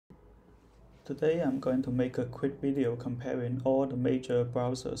Today I'm going to make a quick video comparing all the major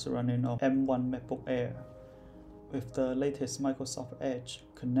browsers running on M1 MacBook Air with the latest Microsoft Edge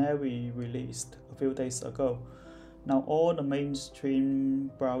Canary released a few days ago. Now all the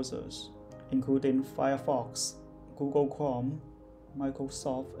mainstream browsers, including Firefox, Google Chrome,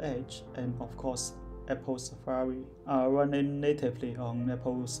 Microsoft Edge, and of course Apple Safari, are running natively on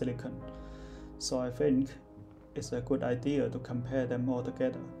Apple Silicon. So I think it's a good idea to compare them all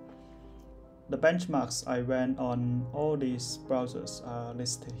together. The benchmarks I ran on all these browsers are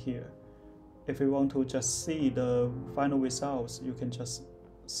listed here. If you want to just see the final results, you can just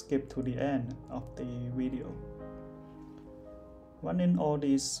skip to the end of the video. Running all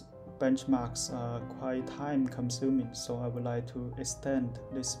these benchmarks are quite time consuming, so I would like to extend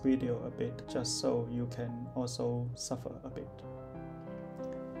this video a bit just so you can also suffer a bit.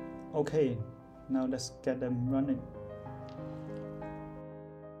 Okay, now let's get them running.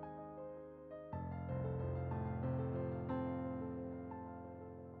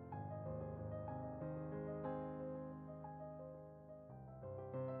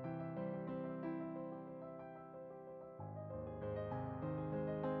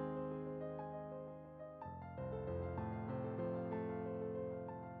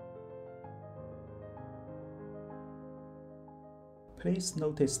 Please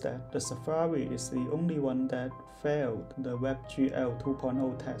notice that the Safari is the only one that failed the WebGL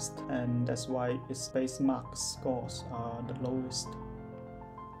 2.0 test, and that's why its base mark scores are the lowest.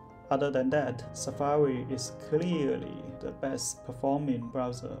 Other than that, Safari is clearly the best performing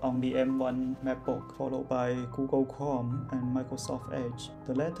browser on the M1 MacBook, followed by Google Chrome and Microsoft Edge.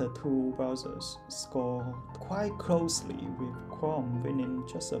 The latter two browsers score quite closely, with Chrome winning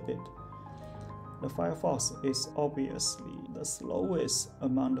just a bit. The Firefox is obviously the slowest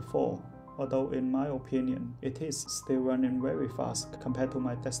among the four, although in my opinion, it is still running very fast compared to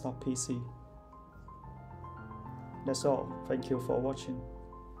my desktop PC. That's all. Thank you for watching.